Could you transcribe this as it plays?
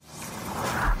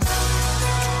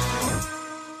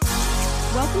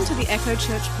Welcome to the Echo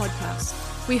Church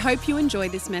podcast. We hope you enjoy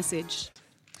this message.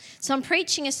 So I'm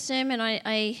preaching a sermon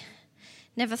I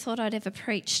never thought I'd ever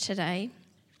preach today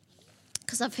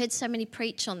because I've heard so many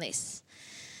preach on this.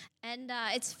 And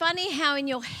it's funny how in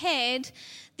your head,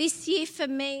 this year for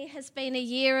me has been a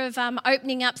year of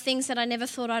opening up things that I never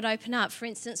thought I'd open up. For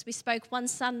instance, we spoke one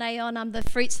Sunday on the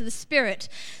fruits of the Spirit,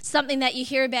 something that you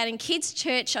hear about in kids'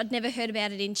 church. I'd never heard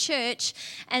about it in church.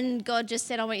 And God just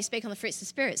said, I want you to speak on the fruits of the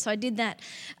Spirit. So I did that.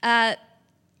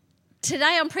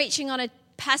 Today I'm preaching on a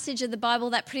passage of the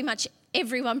Bible that pretty much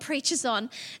everyone preaches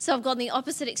on. So I've gone the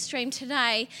opposite extreme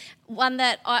today, one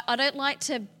that I don't like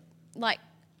to,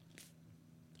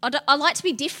 I like to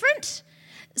be different.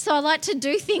 So I like to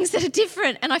do things that are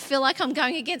different, and I feel like I'm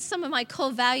going against some of my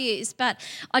core values. But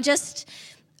I just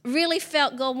really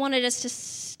felt God wanted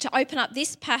us to open up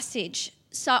this passage.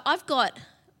 So I've got,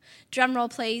 drum roll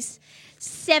please,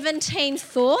 17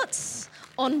 thoughts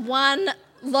on one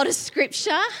lot of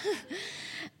scripture.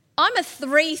 I'm a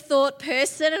 3-thought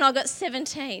person and I've got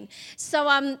 17.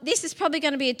 So this is probably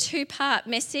going to be a 2-part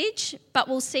message, but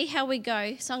we'll see how we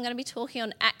go. So I'm going to be talking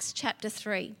on Acts chapter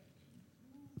 3.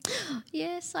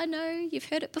 Yes, I know, you've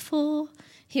heard it before.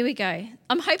 Here we go.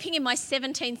 I'm hoping in my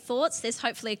 17 thoughts, there's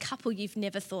hopefully a couple you've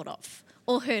never thought of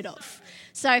or heard of.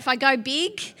 So if I go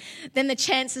big, then the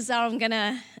chances are I'm going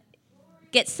to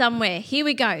get somewhere. Here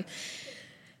we go.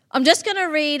 I'm just going to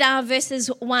read verses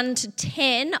 1 to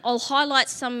 10. I'll highlight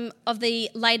some of the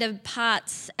later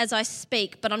parts as I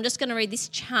speak, but I'm just going to read this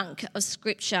chunk of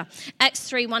scripture. Acts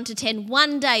 3, 1 to 10.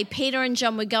 One day, Peter and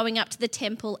John were going up to the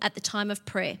temple at the time of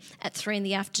prayer at 3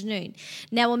 p.m.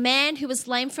 Now, a man who was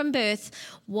lame from birth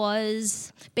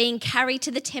was being carried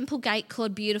to the temple gate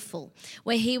called Beautiful,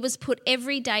 where he was put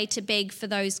every day to beg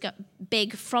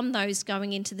from those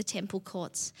going into the temple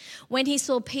courts. When he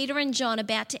saw Peter and John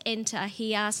about to enter,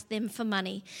 he asked them for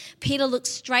money. Peter looked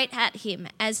straight at him,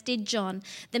 as did John.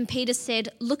 Then Peter said,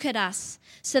 "Look at us."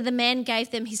 So the man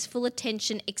gave them his full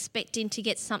attention, expecting to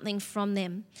get something from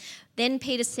them. Then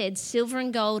Peter said, "Silver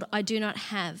and gold I do not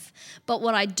have, but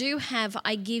what I do have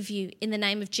I give you. In the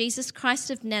name of Jesus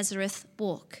Christ of Nazareth,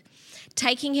 walk."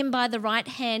 Taking him by the right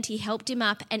hand, he helped him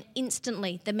up, and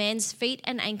instantly the man's feet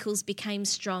and ankles became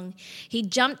strong. He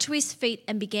jumped to his feet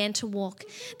and began to walk.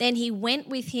 Then he went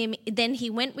with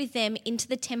them into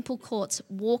the temple courts,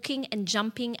 walking and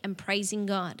jumping and praising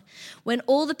God. When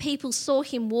all the people saw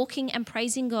him walking and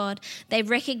praising God, they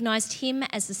recognized him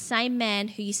as the same man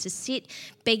who used to sit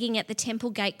begging at the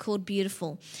temple gate called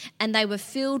Beautiful, and they were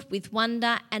filled with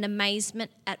wonder and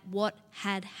amazement at what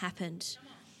had happened.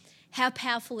 How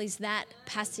powerful is that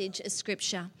passage of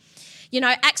scripture? You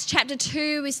know, Acts chapter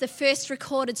 2 is the first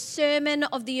recorded sermon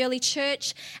of the early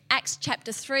church. Acts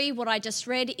chapter 3, what I just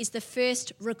read, is the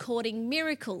first recording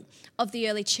miracle of the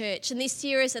early church. And this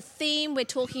year is a theme. We're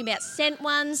talking about sent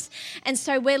ones. And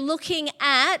so we're looking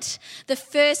at the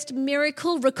first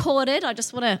miracle recorded.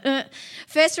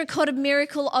 First recorded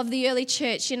miracle of the early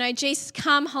church. You know, Jesus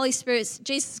come,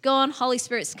 Jesus gone, Holy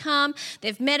Spirit's come.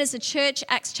 They've met as a church,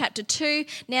 Acts chapter 2.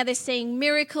 Now they're seeing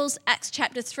miracles, Acts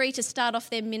chapter 3, to start off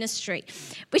their ministry,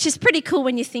 which is pretty cool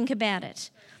when you think about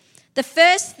it. The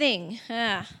first thing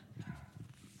I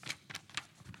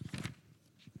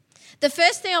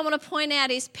want to point out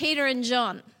is Peter and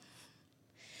John.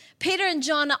 Peter and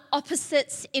John are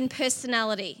opposites in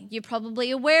personality. You're probably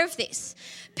aware of this.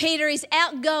 Peter is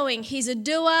outgoing. He's a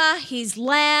doer. He's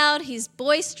loud. He's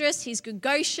boisterous. He's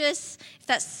gregarious.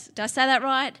 Did I say that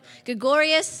right?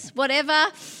 Gregarious, whatever.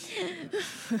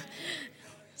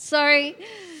 Sorry.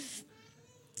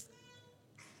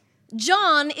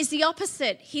 John is the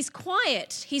opposite. He's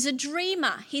quiet. He's a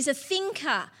dreamer. He's a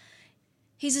thinker.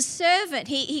 He's a servant.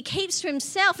 He keeps to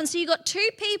himself. And so you've got two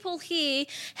people here,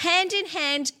 hand in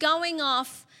hand, going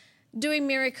off, doing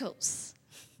miracles.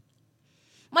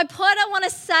 My point I want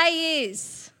to say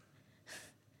is,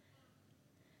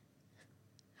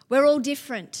 we're all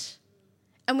different,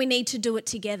 and we need to do it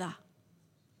together.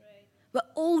 We're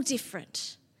all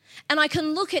different. And I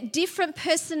can look at different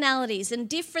personalities and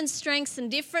different strengths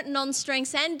and different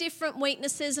non-strengths and different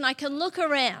weaknesses, and I can look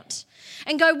around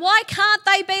and go, why can't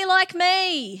they be like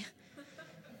me?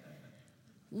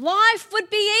 Life would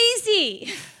be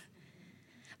easy.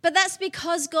 But that's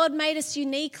because God made us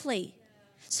uniquely.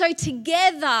 So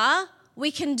together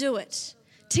we can do it.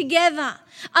 Together.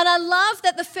 And I love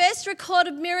that the first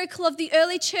recorded miracle of the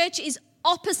early church is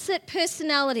opposite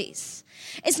personalities.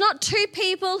 It's not two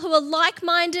people who are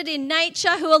like-minded in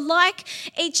nature, who are like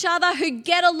each other, who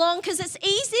get along, because it's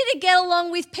easy to get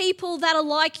along with people that are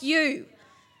like you.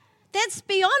 Let's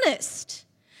be honest.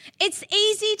 It's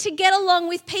easy to get along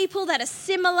with people that are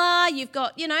similar. You've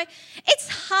got, it's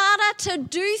harder to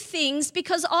do things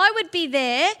because I would be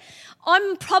there.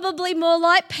 I'm probably more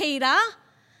like Peter.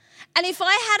 And if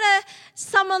I had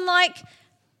someone like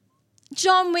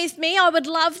John with me, I would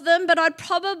love them, but I'd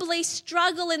probably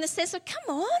struggle in the sense of,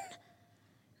 come on,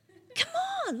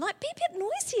 be a bit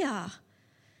noisier.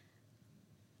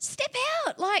 Step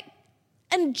out,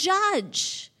 and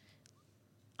judge.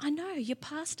 I know, your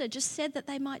pastor just said that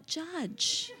they might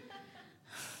judge.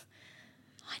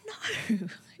 I know,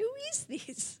 who is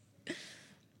this?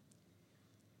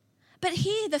 But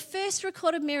here, the first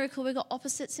recorded miracle, we've got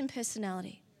opposites in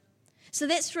personality. So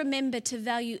let's remember to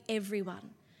value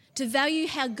everyone, to value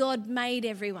how God made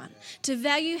everyone, to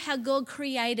value how God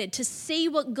created, to see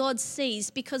what God sees,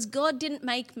 because God didn't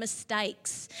make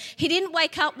mistakes. He didn't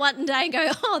wake up one day and go,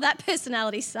 oh, that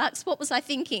personality sucks. What was I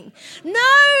thinking?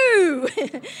 No!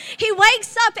 He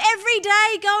wakes up every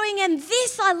day going, and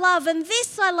this I love, and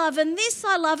this I love, and this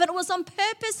I love. And it was on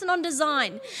purpose and on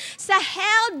design. So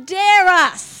how dare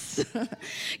us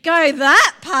go,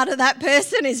 that part of that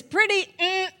person is pretty...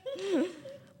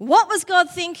 What was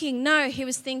God thinking? No, he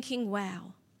was thinking,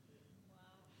 wow.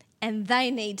 And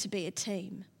they need to be a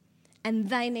team. And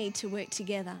they need to work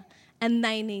together. And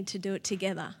they need to do it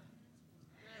together.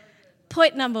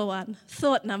 Point number one,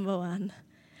 thought number one.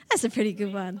 That's a pretty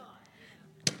good one.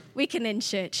 We can end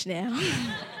church now.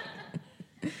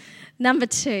 Number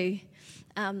two,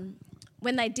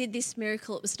 when they did this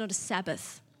miracle, it was not a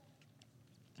Sabbath.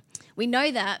 We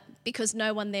know that because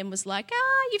no one then was like,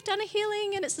 you've done a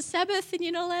healing and it's the Sabbath and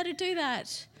you're not allowed to do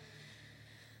that.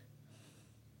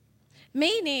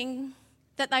 Meaning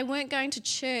that they weren't going to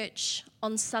church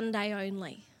on Sunday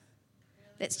only.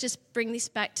 Let's just bring this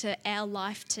back to our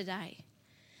life today.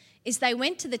 Is they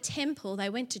went to the temple, they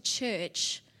went to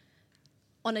church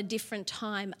on a different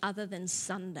time other than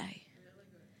Sunday.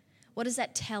 What does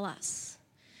that tell us?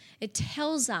 It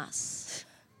tells us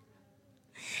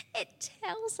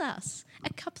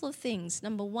a couple of things.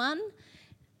 Number one,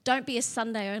 don't be a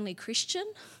Sunday-only Christian.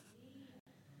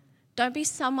 Don't be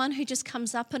someone who just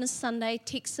comes up on a Sunday,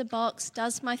 ticks a box,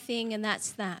 does my thing, and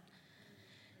that's that.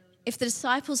 If the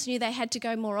disciples knew they had to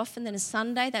go more often than a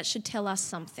Sunday, that should tell us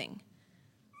something.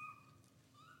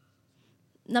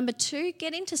 Number two,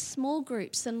 get into small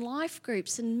groups and life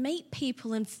groups and meet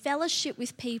people and fellowship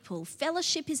with people.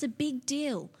 Fellowship is a big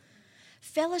deal.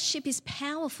 Fellowship is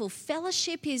powerful.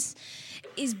 Fellowship is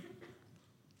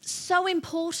so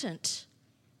important.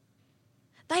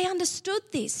 They understood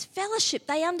this. Fellowship,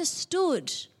 they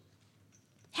understood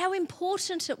how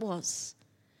important it was.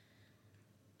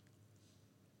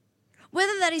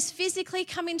 Whether that is physically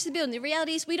coming to the building. The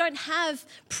reality is we don't have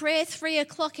prayer 3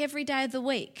 o'clock every day of the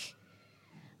week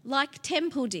like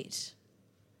Temple did.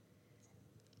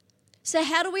 So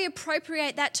how do we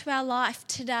appropriate that to our life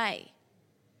today?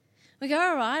 We go,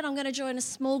 all right, I'm going to join a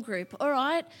small group. All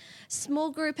right, small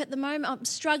group at the moment, I'm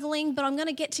struggling, but I'm going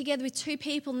to get together with 2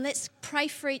 people and let's pray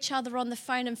for each other on the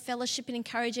phone and fellowship and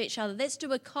encourage each other. Let's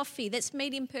do a coffee. Let's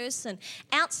meet in person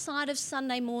outside of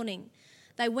Sunday morning.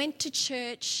 They went to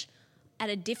church at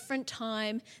a different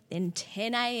time than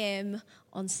 10 a.m.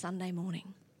 on Sunday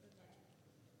morning.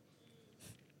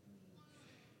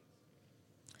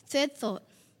 Third thought,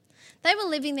 they were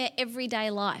living their everyday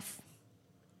life.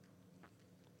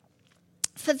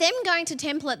 For them going to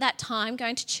temple at that time,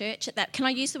 going to church at that, can I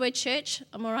use the word church?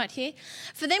 I'm all right here.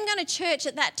 For them going to church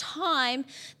at that time,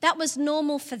 that was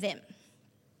normal for them.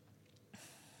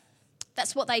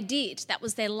 That's what they did. That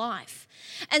was their life.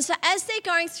 And so as they're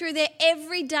going through their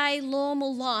everyday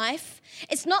normal life,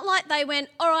 it's not like they went,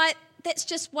 all right, let's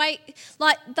just wait.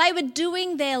 Like they were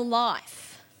doing their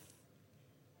life.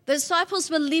 The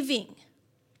disciples were living.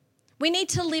 We need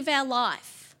to live our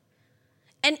life.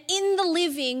 And in the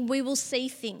living, we will see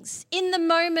things. In the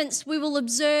moments, we will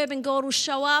observe and God will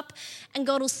show up and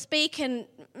God will speak, and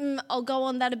I'll go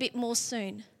on that a bit more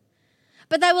soon.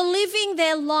 But they were living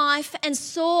their life and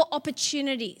saw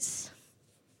opportunities.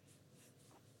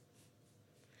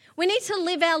 We need to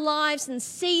live our lives and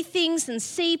see things and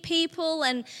see people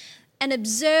and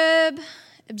observe.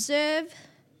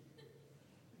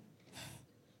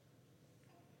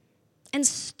 And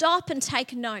stop and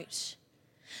take note.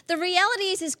 The reality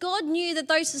is God knew that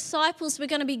those disciples were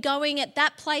going to be going at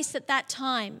that place at that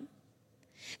time.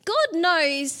 God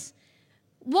knows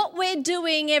what we're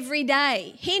doing every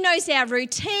day. He knows our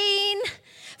routine.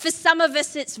 For some of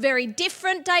us, it's very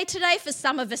different day to day. For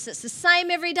some of us, it's the same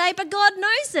every day, but God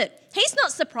knows it. He's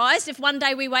not surprised if one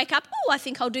day we wake up, I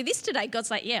think I'll do this today.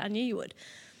 God's like, yeah, I knew you would.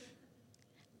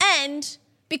 And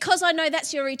because I know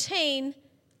that's your routine,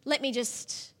 let me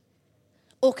just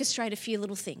orchestrate a few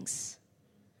little things.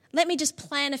 Let me just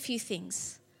plan a few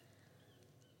things.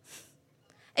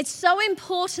 It's so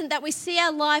important that we see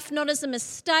our life not as a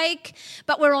mistake,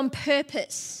 but we're on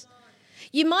purpose.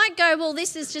 You might go, well,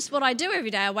 this is just what I do every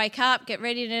day. I wake up, get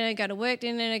ready, go to work,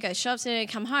 go to shops,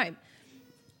 come home.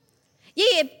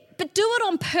 Yeah, but do it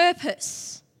on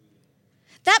purpose.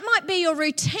 That might be your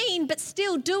routine, but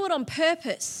still do it on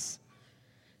purpose.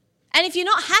 And if you're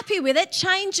not happy with it,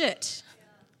 change it.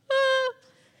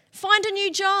 Find a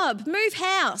new job, move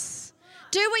house.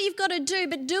 Do what you've got to do,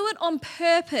 but do it on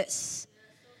purpose.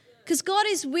 Because God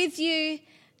is with you,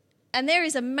 and there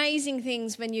is amazing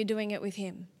things when you're doing it with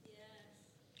him.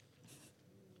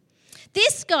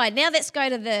 This guy, now let's go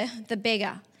to the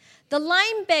beggar. The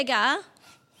lame beggar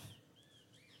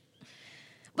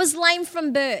was lame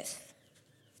from birth.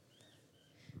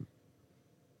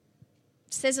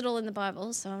 It says it all in the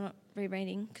Bible, so I'm not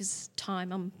rereading because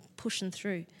time, I'm pushing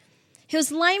through. He was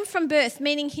lame from birth,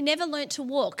 meaning he never learnt to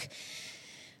walk.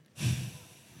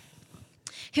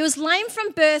 He was lame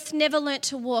from birth, never learnt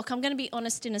to walk. I'm going to be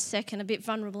honest in a second, a bit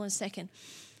vulnerable in a second.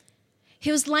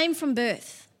 He was lame from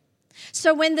birth.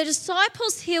 So when the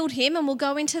disciples healed him, and we'll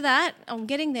go into that, I'm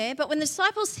getting there, but when the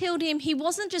disciples healed him, he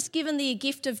wasn't just given the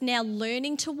gift of now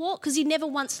learning to walk, because he never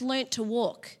once learnt to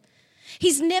walk.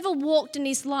 He's never walked in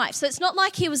his life. So it's not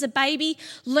like he was a baby,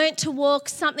 learnt to walk,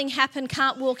 something happened,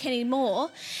 can't walk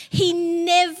anymore. He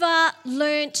never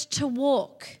learnt to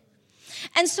walk.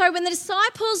 And so when the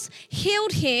disciples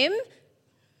healed him,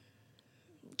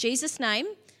 Jesus' name,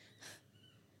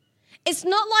 it's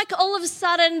not like all of a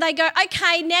sudden they go,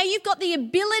 okay, now you've got the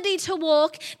ability to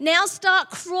walk, now start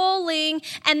crawling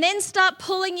and then start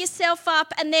pulling yourself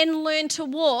up and then learn to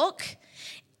walk.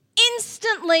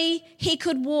 Instantly, he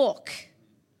could walk.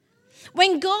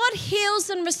 When God heals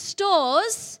and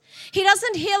restores, he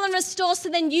doesn't heal and restore so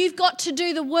then you've got to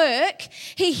do the work.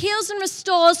 He heals and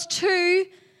restores to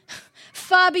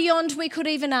far beyond we could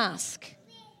even ask.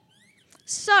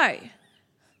 So,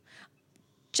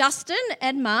 Justin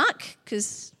and Mark,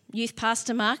 because youth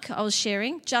pastor Mark, I was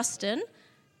sharing, Justin,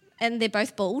 and they're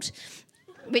both bald,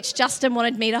 which Justin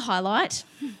wanted me to highlight.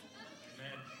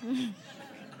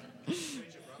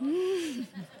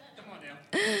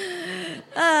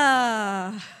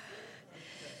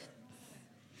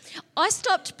 I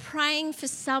stopped praying for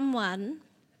someone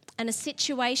and a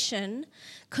situation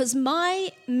because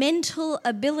my mental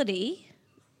ability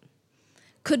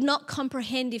could not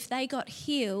comprehend if they got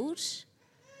healed.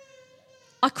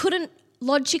 I couldn't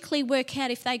logically work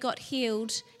out if they got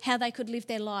healed how they could live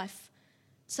their life.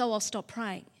 So I'll stop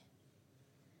praying.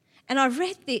 And I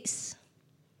read this.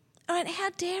 I went,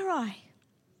 how dare I?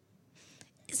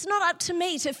 It's not up to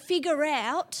me to figure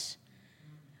out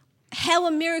how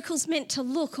a miracle's meant to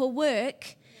look or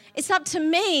work. It's up to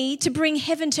me to bring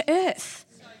heaven to earth.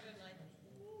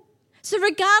 So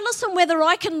regardless of whether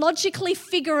I can logically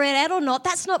figure it out or not,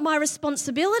 that's not my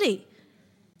responsibility.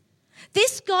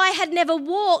 This guy had never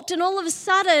walked, and all of a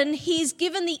sudden he's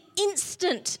given the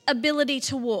instant ability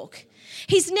to walk.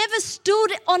 He's never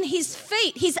stood on his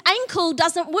feet. His ankle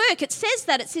doesn't work. It says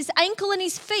that. It's his ankle and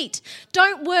his feet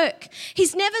don't work.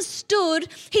 He's never stood.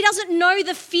 He doesn't know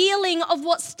the feeling of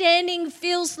what standing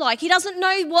feels like. He doesn't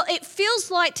know what it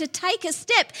feels like to take a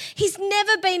step. He's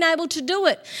never been able to do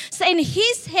it. So in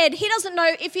his head, he doesn't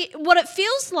know what it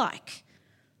feels like.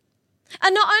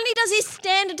 And not only does he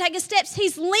stand and take his steps,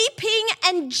 he's leaping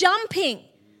and jumping.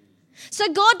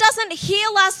 So God doesn't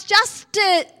heal us just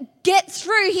to get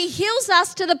through. He heals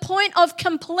us to the point of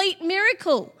complete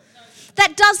miracle.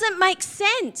 That doesn't make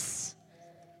sense.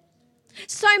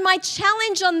 So my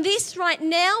challenge on this right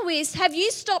now is, have you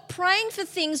stopped praying for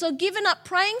things or given up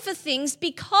praying for things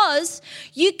because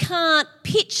you can't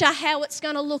picture how it's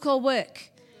going to look or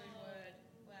work?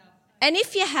 And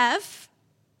if you have,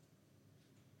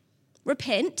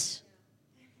 repent.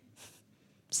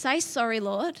 Say sorry,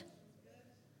 Lord.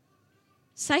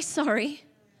 Say sorry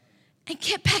and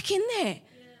get back in there.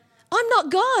 I'm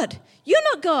not God. You're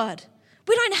not God.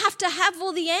 We don't have to have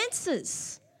all the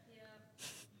answers.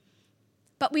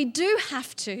 But we do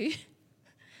have to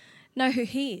know who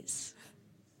He is.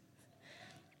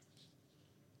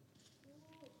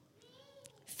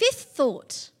 Fifth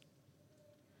thought.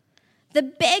 The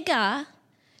beggar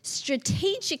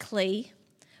strategically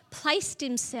placed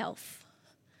himself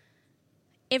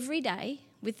every day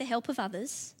with the help of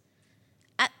others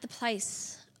at the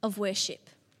place of worship,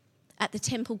 at the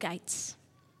temple gates.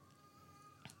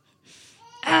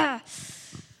 All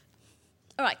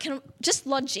right, just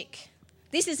logic.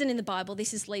 This isn't in the Bible.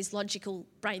 This is Leigh's logical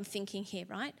brain thinking here,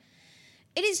 right?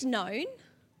 It is known,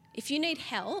 if you need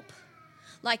help,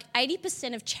 like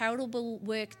 80% of charitable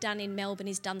work done in Melbourne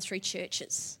is done through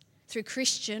churches, through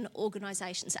Christian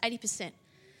organisations, 80%.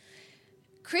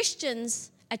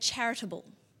 Christians are charitable.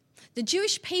 The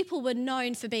Jewish people were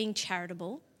known for being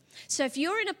charitable. So if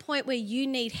you're in a point where you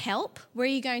need help, where are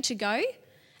you going to go?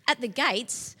 At the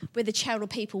gates where the charitable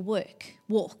people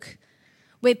walk.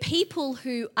 Where people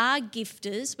who are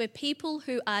gifters, where people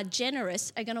who are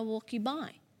generous are going to walk you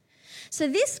by. So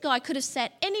this guy could have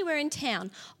sat anywhere in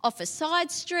town, off a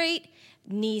side street,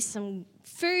 near some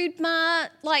food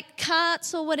mart, like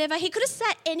carts or whatever. He could have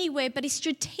sat anywhere, but he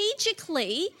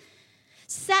strategically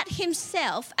sat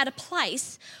himself at a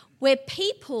place where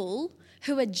people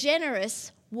who are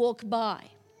generous walk by.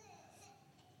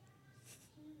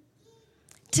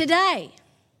 Today,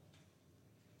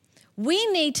 we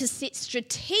need to sit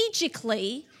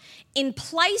strategically in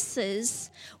places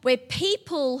where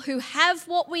people who have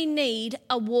what we need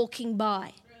are walking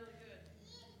by.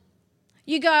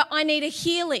 You go, I need a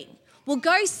healing. Well,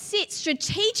 go sit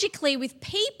strategically with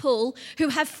people who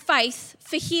have faith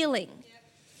for healing.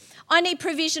 I need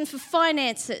provision for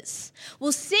finances.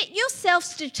 Well, sit yourself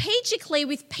strategically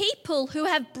with people who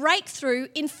have breakthrough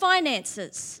in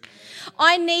finances.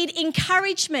 I need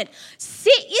encouragement.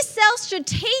 Sit yourself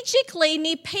strategically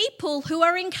near people who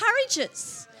are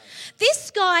encouragers. This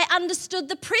guy understood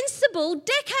the principle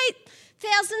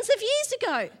thousands of years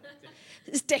ago.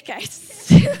 It's decades.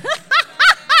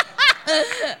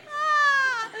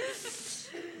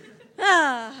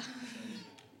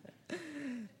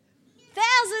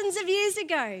 Thousands of years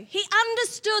ago, he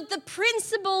understood the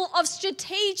principle of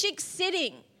strategic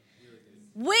sitting.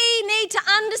 We need to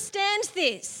understand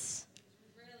this.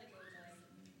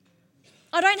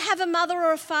 I don't have a mother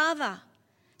or a father.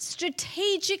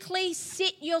 Strategically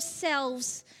sit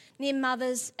yourselves near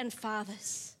mothers and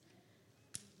fathers.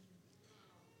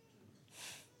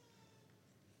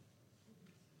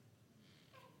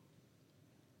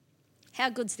 How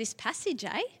good's this passage,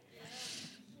 eh?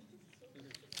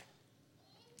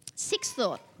 Sixth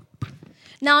thought.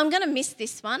 Now, I'm going to miss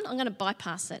this one. I'm going to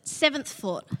bypass it. Seventh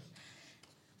thought.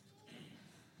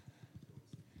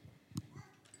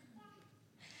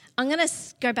 I'm going to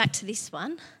go back to this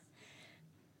one.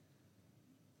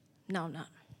 No, I'm not.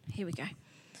 Here we go.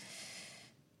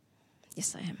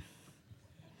 Yes, I am.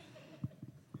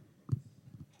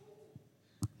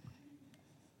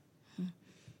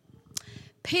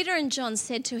 Peter and John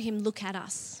said to him, "Look at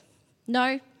us."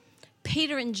 No,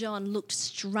 Peter and John looked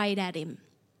straight at him.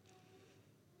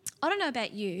 I don't know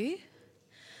about you.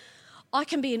 I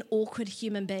can be an awkward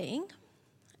human being.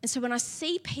 And so when I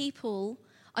see people,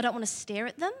 I don't want to stare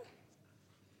at them.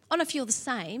 I don't know if you're the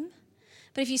same.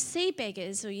 But if you see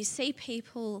beggars or you see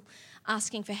people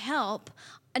asking for help,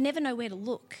 I never know where to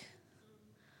look.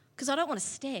 Because I don't want to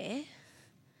stare,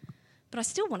 but I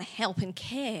still want to help and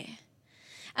care.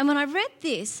 And when I read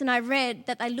this and I read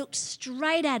that they looked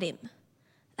straight at him,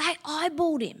 they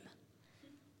eyeballed him.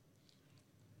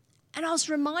 And I was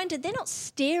reminded they're not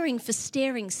staring for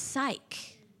staring's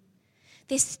sake.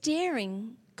 They're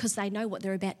staring because they know what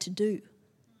they're about to do.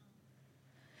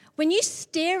 When you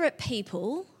stare at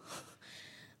people,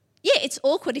 yeah, it's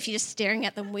awkward if you're just staring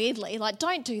at them weirdly. Like,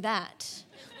 don't do that.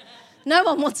 No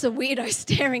one wants a weirdo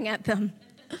staring at them.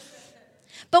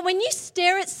 But when you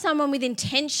stare at someone with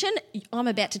intention, I'm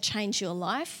about to change your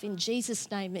life. In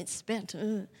Jesus' name, it's about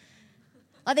to...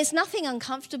 Like, there's nothing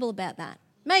uncomfortable about that.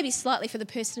 Maybe slightly for the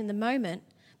person in the moment,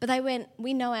 but they went,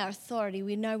 we know our authority,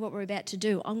 we know what we're about to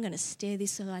do. I'm going to stare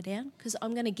this guy down because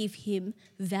I'm going to give him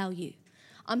value.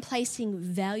 I'm placing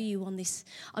value on this.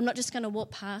 I'm not just going to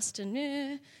walk past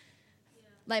and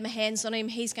lay my hands on him,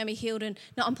 he's going to be healed. And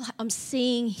no, I'm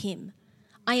seeing him.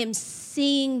 I am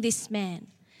seeing this man.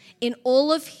 In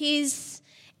all of his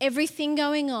everything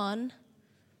going on,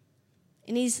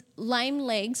 in his lame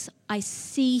legs, I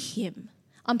see him.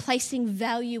 I'm placing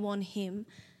value on him.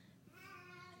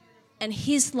 And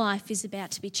his life is about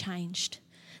to be changed.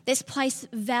 Let's place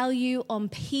value on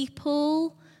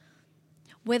people,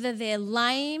 whether they're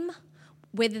lame,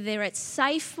 whether they're at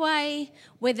Safeway,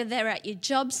 whether they're at your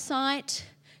job site.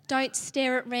 Don't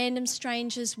stare at random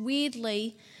strangers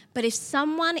weirdly. But if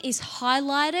someone is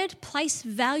highlighted, place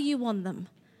value on them.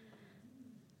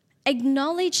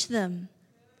 Acknowledge them.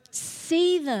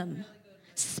 See them.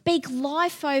 Speak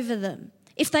life over them.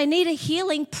 If they need a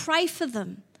healing, pray for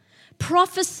them.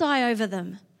 Prophesy over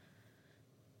them.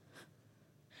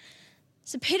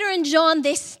 So Peter and John,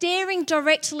 they're staring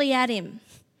directly at him.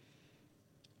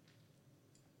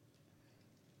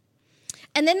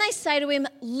 And then they say to him,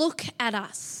 "Look at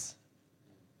us.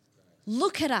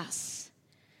 Look at us.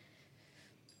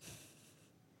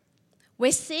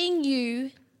 We're seeing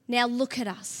you, now look at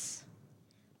us."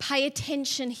 Pay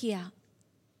attention here.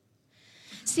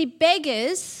 See,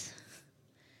 beggars,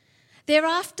 they're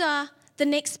after the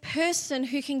next person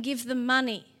who can give them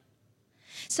money.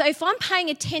 So if I'm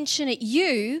paying attention at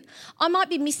you, I might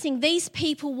be missing these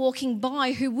people walking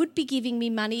by who would be giving me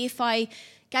money if I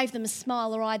gave them a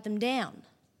smile or eyed them down.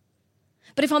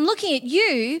 But if I'm looking at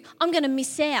you, I'm going to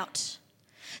miss out.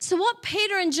 So what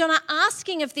Peter and John are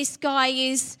asking of this guy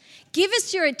is, give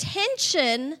us your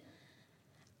attention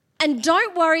and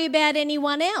don't worry about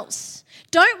anyone else.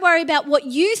 Don't worry about what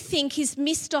you think is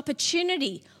missed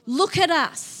opportunity. Look at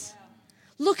us.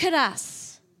 Look at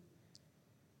us.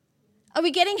 Are we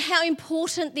getting how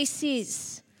important this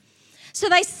is? So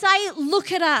they say,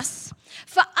 look at us.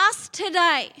 For us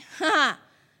today,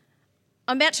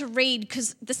 I'm about to read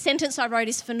because the sentence I wrote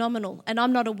is phenomenal and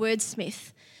I'm not a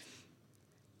wordsmith.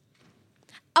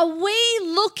 Are we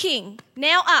looking,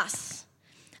 now us,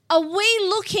 are we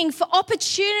looking for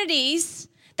opportunities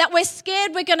that we're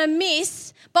scared we're going to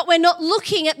miss, but we're not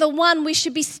looking at the one we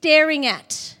should be staring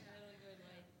at?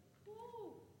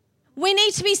 We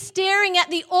need to be staring at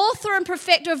the author and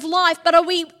perfecter of life, but are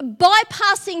we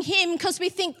bypassing him because we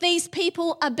think these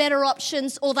people are better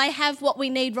options or they have what we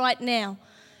need right now?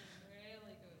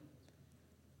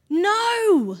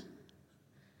 No.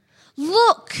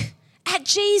 Look at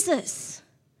Jesus.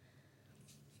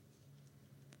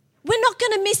 We're not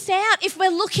going to miss out if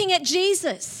we're looking at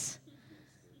Jesus.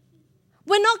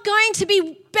 We're not going to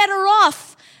be better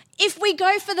off if we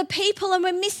go for the people and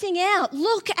we're missing out.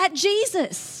 Look at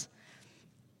Jesus.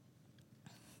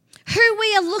 Who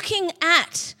we are looking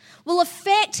at will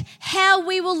affect how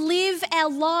we will live our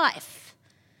life.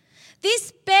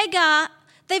 This beggar,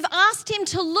 they've asked him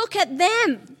to look at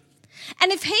them.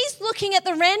 And if he's looking at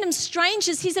the random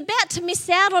strangers, he's about to miss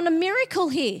out on a miracle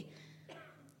here.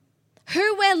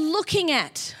 Who we're looking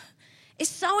at is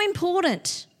so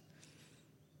important.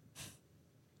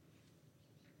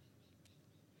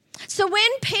 So when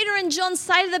Peter and John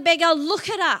say to the beggar, look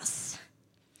at us,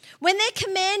 when they're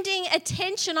commanding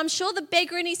attention, I'm sure the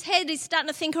beggar in his head is starting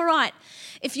to think, all right,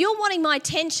 if you're wanting my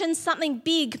attention, something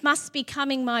big must be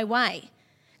coming my way.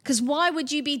 Because why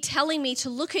would you be telling me to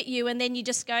look at you and then you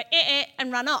just go,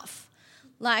 and run off?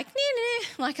 Like,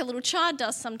 like a little child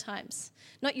does sometimes.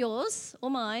 Not yours or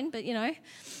mine, but you know.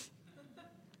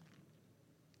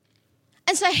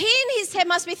 And so he in his head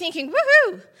must be thinking,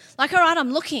 woohoo, like, all right,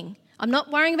 I'm looking. I'm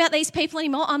not worrying about these people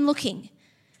anymore. I'm looking.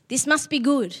 This must be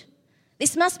good.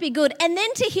 This must be good. And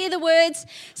then to hear the words,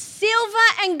 silver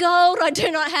and gold I do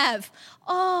not have.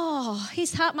 Oh,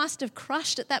 his heart must have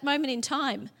crushed at that moment in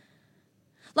time.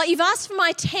 Like, you've asked for my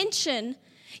attention.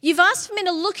 You've asked for me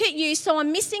to look at you, so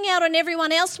I'm missing out on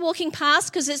everyone else walking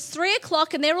past because it's 3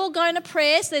 o'clock and they're all going to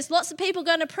prayer, so there's lots of people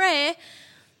going to prayer.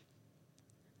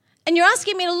 And you're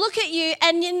asking me to look at you,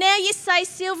 and now you say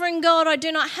silver and gold I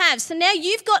do not have. So now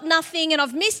you've got nothing and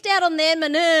I've missed out on them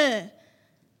and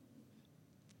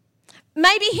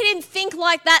Maybe he didn't think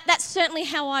like that. That's certainly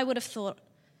how I would have thought.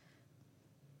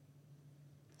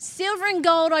 Silver and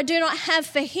gold I do not have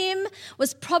for him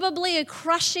was probably a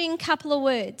crushing couple of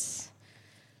words.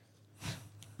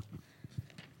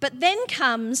 But then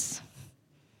comes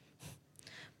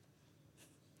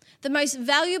the most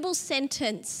valuable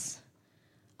sentence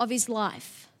of his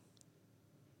life.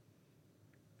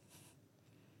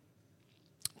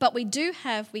 But we do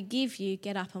have, we give you,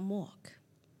 get up and walk.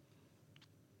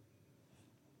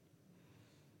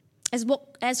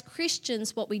 As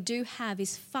Christians, what we do have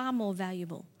is far more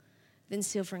valuable than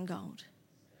silver and gold.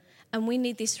 And we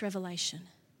need this revelation.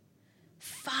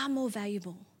 Far more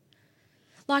valuable.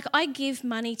 Like, I give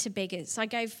money to beggars. I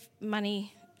gave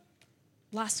money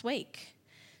last week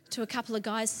to a couple of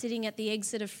guys sitting at the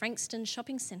exit of Frankston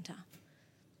Shopping Centre.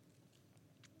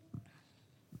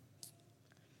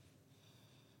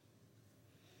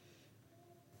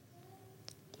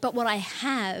 But what I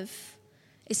have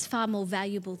is far more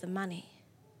valuable than money.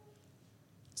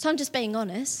 So I'm just being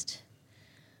honest.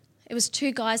 It was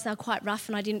 2 guys, they were quite rough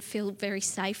and I didn't feel very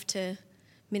safe to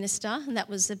minister, and that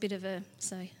was a bit of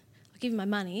so I'll give you my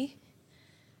money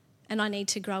and I need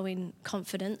to grow in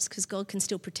confidence because God can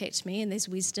still protect me and there's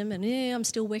wisdom, and I'm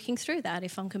still working through that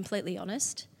if I'm completely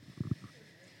honest.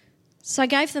 So I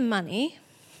gave them money,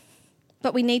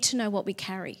 but we need to know what we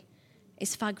carry.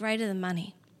 It's far greater than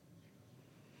money.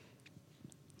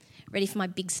 Ready for my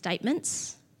big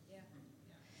statements?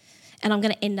 And I'm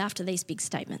going to end after these big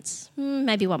statements.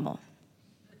 Maybe one more.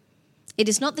 It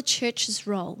is not the church's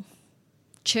role.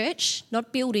 Church,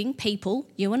 not building, people,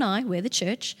 you and I, we're the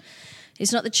church. It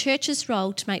is not the church's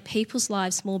role to make people's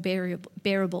lives more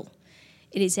bearable.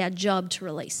 It is our job to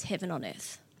release heaven on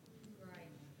earth.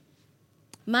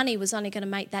 Money was only going to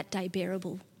make that day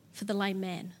bearable for the lame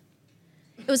man.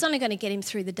 It was only going to get him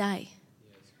through the day.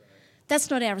 That's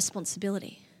not our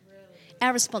responsibility.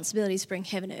 Our responsibility is to bring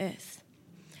heaven to earth.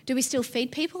 Do we still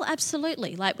feed people?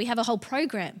 Absolutely. Like, we have a whole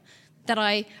program that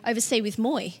I oversee with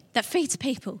Moy that feeds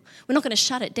people. We're not going to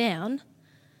shut it down.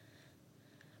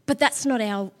 But that's not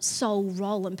our sole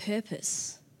role and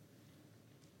purpose.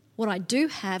 What I do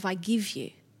have, I give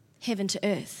you, heaven to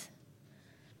earth.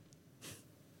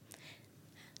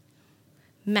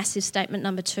 Massive statement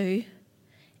number 2.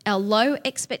 Our low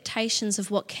expectations of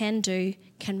what can do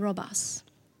can rob us.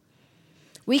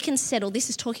 We can settle, this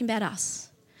is talking about us,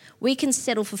 we can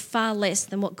settle for far less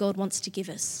than what God wants to give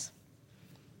us.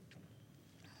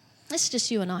 That's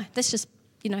just you and I. Let's just,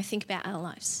 think about our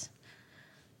lives.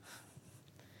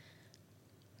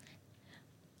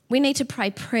 We need to pray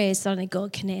prayers that only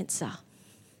God can answer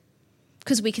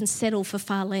because we can settle for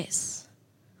far less.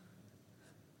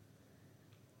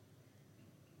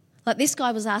 Like, this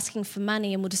guy was asking for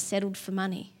money and would have settled for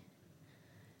money.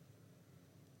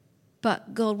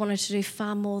 But God wanted to do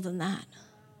far more than that.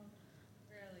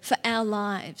 For our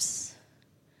lives.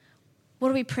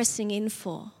 What are we pressing in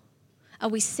for? Are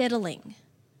we settling?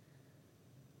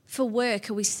 For work,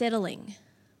 are we settling?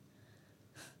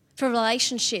 For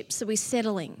relationships, are we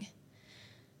settling?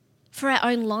 For our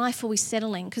own life, are we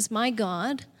settling? Because my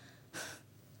God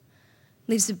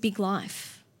lives a big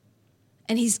life.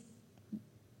 And He's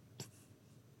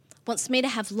wants me to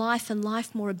have life and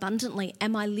life more abundantly.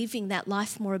 Am I living that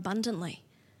life more abundantly?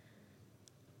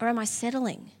 Or am I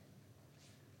settling?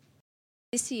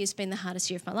 This year has been the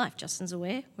hardest year of my life. Justin's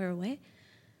aware, we're aware.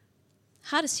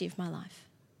 Hardest year of my life.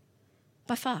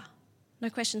 By far.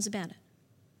 No questions about it.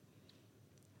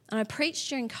 And I preached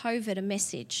during COVID a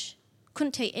message.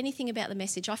 Couldn't tell you anything about the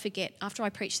message. I forget. After I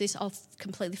preach this, I'll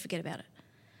completely forget about it.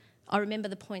 I remember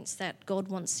the points that God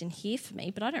wants in here for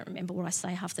me, but I don't remember what I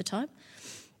say half the time.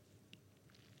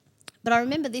 But I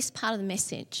remember this part of the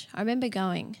message. I remember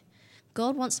going,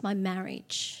 God wants my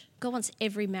marriage. God wants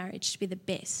every marriage to be the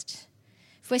best.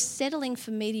 If we're settling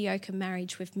for mediocre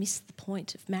marriage, we've missed the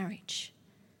point of marriage.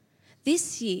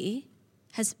 This year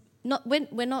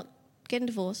we're not getting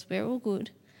divorced, we're all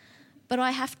good. But I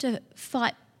have to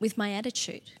fight with my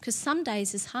attitude because some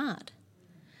days is hard.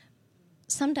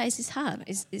 Some days is hard.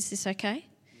 Is this okay?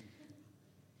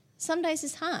 Some days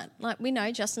is hard. Like, we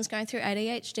know Justin's going through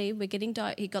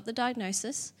ADHD. He got the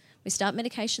diagnosis. We start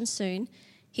medication soon.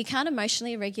 He can't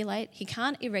emotionally regulate. He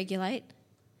can't irregulate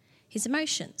his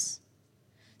emotions.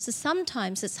 So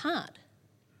sometimes it's hard.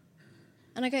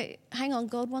 And I go, hang on,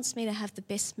 God wants me to have the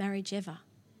best marriage ever.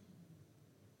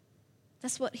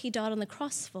 That's what He died on the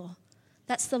cross for.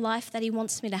 That's the life that He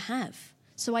wants me to have.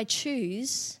 So I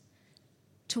choose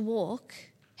to walk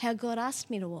how God asked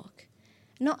me to walk.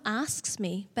 Not asks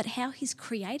me, but how He's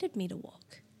created me to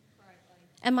walk.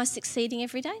 Am I succeeding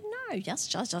every day? No,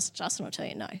 just will tell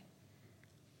you no.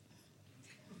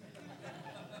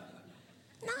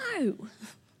 No.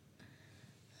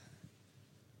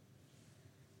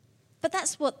 But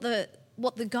that's what the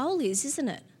goal is, isn't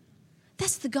it?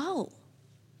 That's the goal.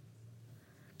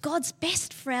 God's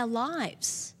best for our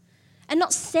lives and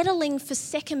not settling for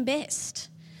second best.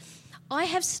 I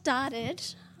have started,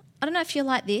 I don't know if you're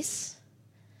like this,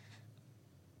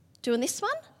 doing this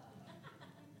one.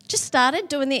 Just started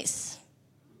doing this.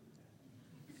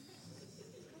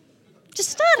 Just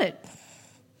started.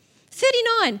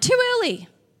 39, too early.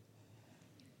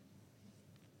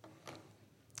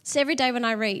 So every day when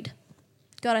I read,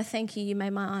 God, I thank you, you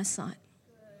made my eyesight.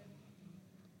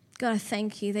 God, I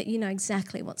thank you that you know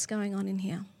exactly what's going on in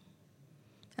here.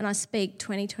 And I speak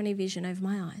 20/20 vision over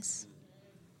my eyes.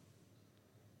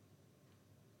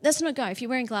 That's not a go. If you're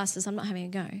wearing glasses, I'm not having a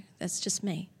go. That's just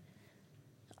me.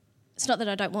 It's not that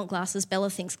I don't want glasses. Bella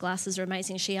thinks glasses are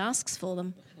amazing. She asks for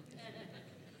them.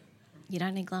 You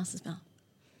don't need glasses, Bella.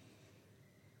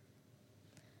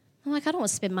 I'm like, I don't want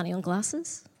to spend money on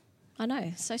glasses. I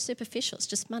know, so superficial. It's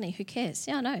just money. Who cares?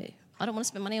 Yeah, I know. I don't want to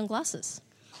spend money on glasses.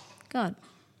 God,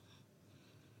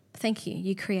 thank you.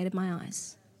 You created my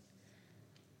eyes.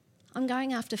 I'm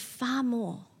going after far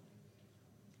more.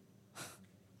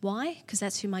 Why? Because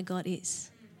that's who my God is.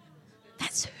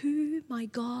 That's who my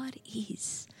God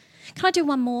is. Can I do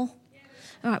one more?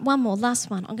 All right, one more, last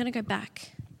one. I'm going to go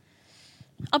back.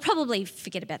 I'll probably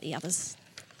forget about the others.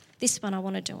 This one I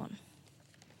want to do on.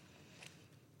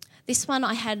 This one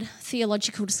I had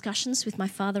theological discussions with my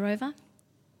father over.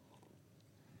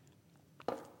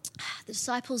 The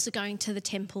disciples are going to the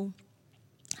temple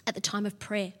at the time of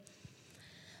prayer.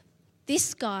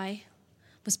 This guy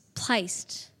was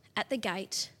placed at the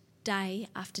gate day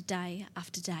after day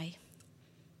after day.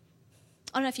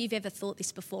 I don't know if you've ever thought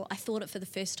this before. I thought it for the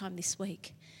first time this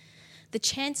week. the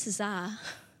chances are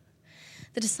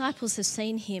the disciples have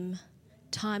seen him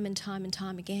time and time and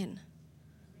time again.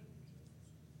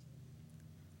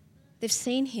 They've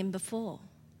seen him before.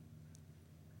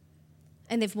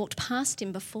 And they've walked past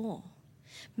him before.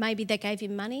 Maybe they gave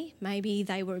him money. Maybe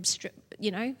they were,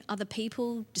 other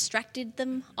people distracted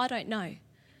them. I don't know.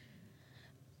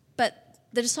 But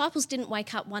the disciples didn't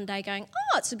wake up one day going,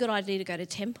 oh, it's a good idea to go to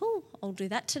temple. I'll do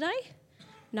that today.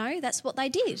 No, that's what they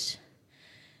did.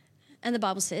 And the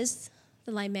Bible says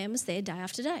the lame man was there day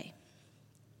after day.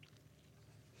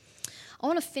 I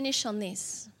want to finish on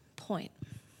this point.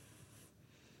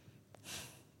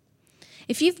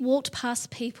 If you've walked past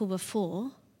people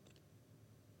before,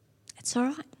 it's all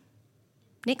right.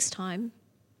 Next time,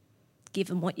 give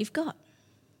them what you've got.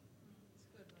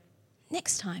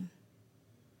 Next time.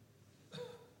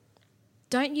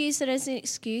 Don't use it as an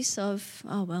excuse of,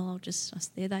 oh, well,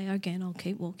 there they are again, I'll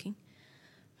keep walking.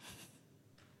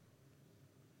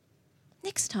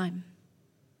 Next time.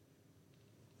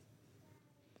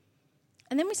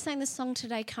 And then we sang the song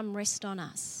today, Come Rest on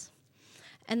Us.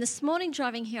 And this morning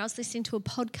driving here, I was listening to a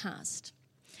podcast.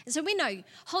 And so we know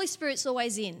Holy Spirit's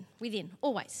always within,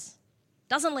 always.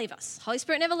 Doesn't leave us. Holy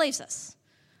Spirit never leaves us.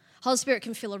 Holy Spirit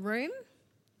can fill a room.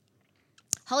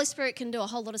 Holy Spirit can do a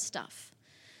whole lot of stuff.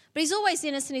 But he's always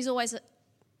in us and he's always...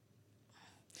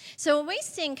 So when we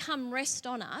sing Come Rest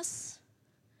on Us,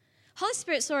 Holy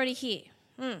Spirit's already here.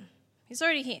 He's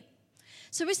already here.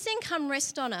 So we sing Come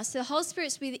Rest on Us. So the Holy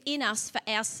Spirit's within us for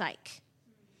our sake.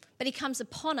 But he comes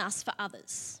upon us for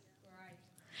others. Right.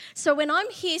 So when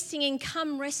I'm here singing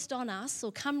Come Rest on Us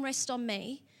or Come Rest on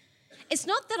Me, it's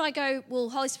not that I go, well,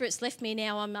 Holy Spirit's left me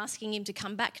now, I'm asking him to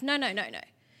come back. No.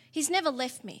 He's never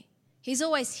left me. He's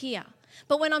always here.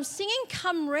 But when I'm singing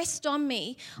Come Rest on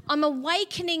Me, I'm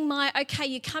awakening okay,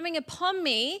 you're coming upon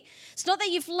me. It's not that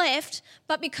you've left,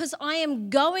 but because I am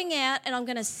going out and I'm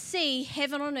going to see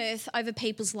heaven on earth over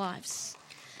people's lives.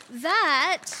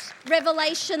 That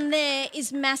revelation there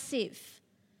is massive.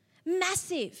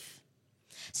 Massive.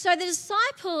 So the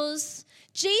disciples,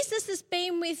 Jesus has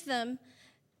been with them.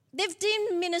 They've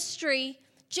done ministry.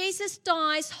 Jesus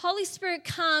dies. Holy Spirit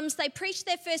comes. They preach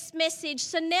their first message.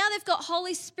 So now they've got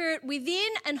Holy Spirit within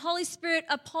and Holy Spirit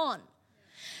upon.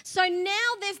 So now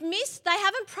they've missed. They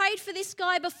haven't prayed for this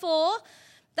guy before.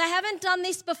 They haven't done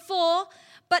this before.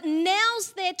 But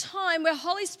now's their time where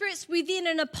Holy Spirit's within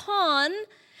and upon.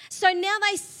 So now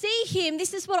they see him.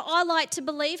 This is what I like to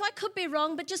believe. I could be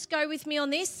wrong, but just go with me on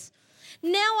this.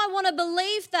 Now I want to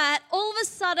believe that all of a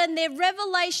sudden their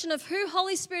revelation of who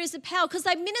Holy Spirit is, the power, because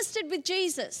they ministered with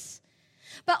Jesus.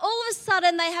 But all of a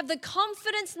sudden they have the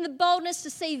confidence and the boldness to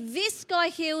see this guy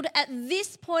healed at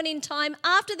this point in time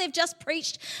after they've just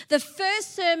preached the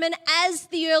first sermon as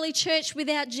the early church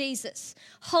without Jesus.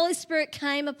 Holy Spirit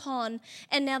came upon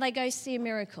and now they go see a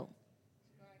miracle.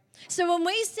 So when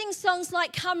we sing songs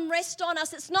like Come Rest on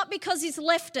Us, it's not because he's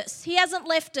left us. He hasn't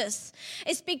left us.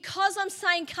 It's because I'm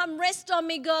saying come rest on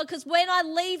me, God, because when I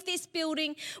leave this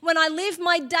building, when I live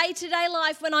my day-to-day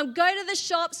life, when I go to the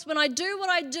shops, when I do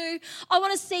what I do, I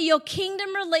want to see your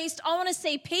kingdom released. I want to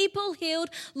see people healed,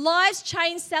 lives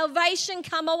changed, salvation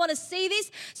come. I want to see this,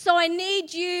 so I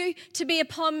need you to be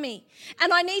upon me.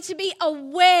 And I need to be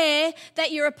aware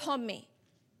that you're upon me.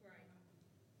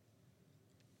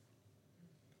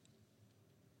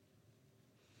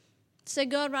 So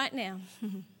God, right now,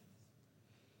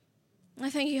 I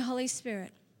thank you, Holy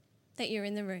Spirit, that you're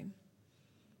in the room,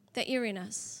 that you're in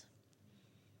us.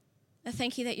 I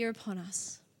thank you that you're upon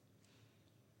us.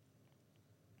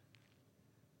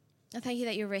 I thank you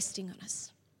that you're resting on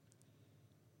us.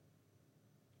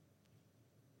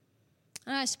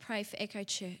 And I just pray for Echo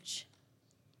Church.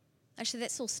 Actually,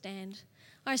 let's all stand.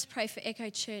 I just pray for Echo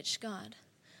Church, God,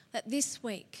 that this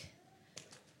week,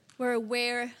 we're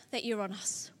aware that you're on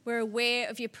us. We're aware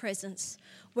of your presence.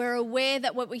 We're aware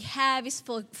that what we have is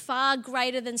far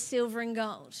greater than silver and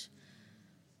gold.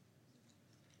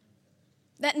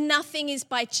 That nothing is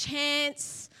by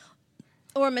chance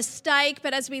or a mistake,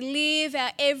 but as we live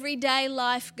our everyday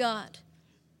life, God,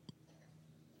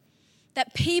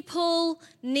 that people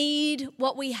need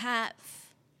what we have.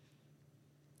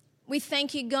 We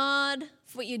thank you, God,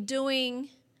 for what you're doing.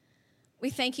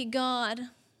 We thank you, God,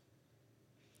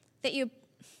 that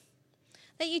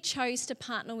you chose to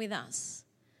partner with us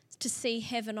to see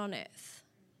heaven on earth.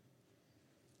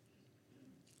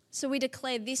 So we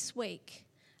declare this week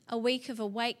a week of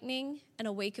awakening and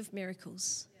a week of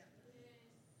miracles.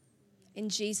 In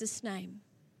Jesus' name.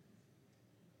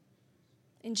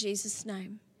 In Jesus'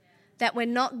 name. That we're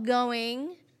not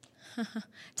going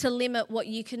to limit what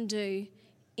you can do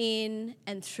in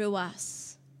and through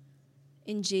us.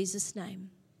 In Jesus'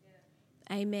 name.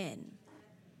 Amen.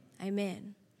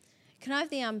 Amen. Can I have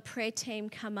the prayer team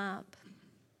come up?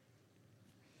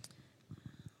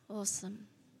 Awesome.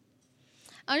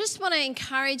 I just want to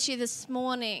encourage you this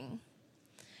morning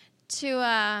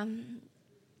to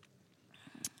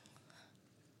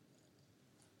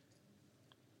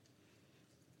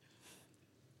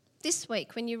this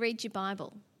week when you read your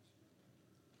Bible,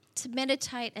 to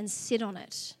meditate and sit on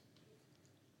it.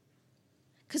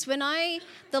 Because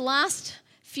the last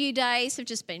few days have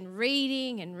just been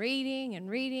reading. I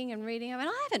mean,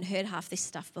 I haven't heard half this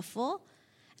stuff before.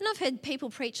 And I've heard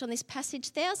people preach on this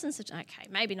passage okay,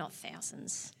 maybe not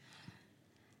thousands,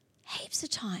 heaps of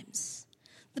times.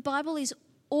 The Bible is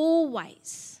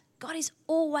God is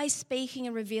always speaking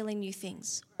and revealing new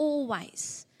things,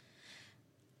 always.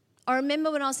 I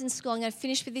remember when I was in school, I'm going to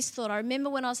finish with this thought. I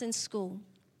remember when I was in school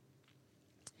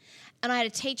and I had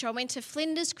a teacher. I went to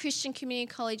Flinders Christian Community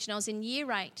College and I was in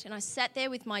year 8 and I sat there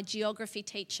with my geography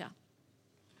teacher.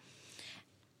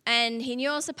 And he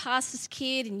knew I was a pastor's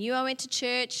kid and knew I went to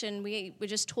church and we were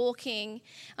just talking.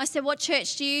 I said, what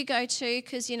church do you go to?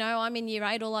 Because, I'm in year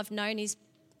 8. All I've known is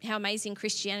how amazing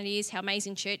Christianity is, how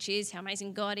amazing church is, how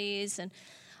amazing God is. And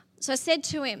so I said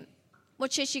to him,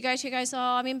 what church do you go to? He goes,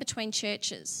 I'm in between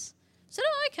churches. I said,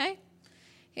 okay.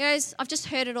 He goes, I've just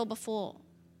heard it all before.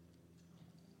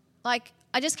 Like,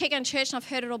 I just keep going to church and I've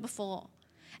heard it all before.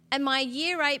 And my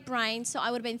year 8 brain, so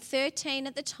I would have been 13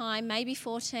 at the time, maybe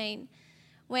 14,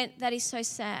 went, that is so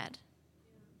sad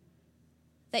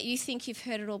that you think you've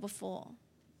heard it all before.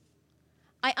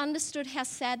 I understood how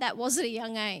sad that was at a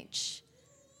young age.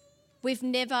 We've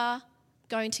never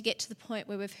going to get to the point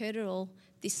where we've heard it all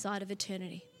this side of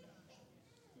eternity.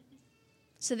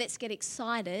 So let's get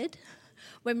excited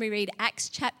when we read Acts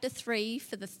chapter 3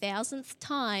 for the 1000th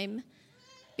time,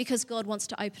 because God wants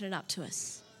to open it up to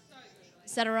us.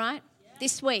 Is that all right?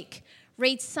 This week,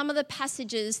 read some of the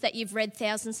passages that you've read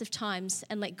thousands of times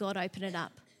and let God open it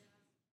up.